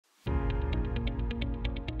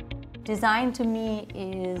Design to me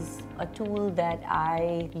is a tool that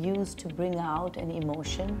I use to bring out an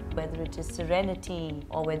emotion, whether it is serenity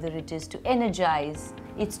or whether it is to energize.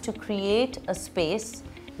 It's to create a space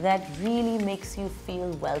that really makes you feel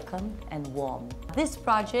welcome and warm. This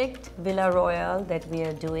project, Villa Royale, that we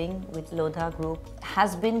are doing with Lodha Group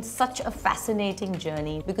has been such a fascinating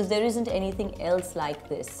journey because there isn't anything else like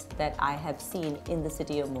this that I have seen in the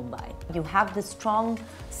city of Mumbai. You have this strong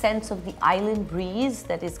sense of the island breeze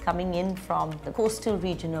that is coming in from the coastal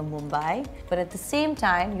region of Mumbai, but at the same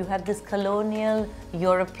time you have this colonial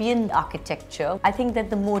European architecture. I think that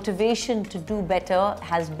the motivation to do better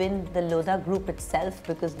has been the Lodha Group itself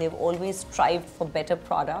because they've always strived for better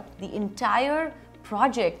product. The entire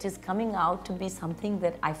project is coming out to be something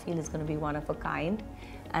that I feel is going to be one of a kind,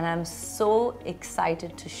 and I'm so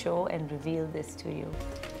excited to show and reveal this to you.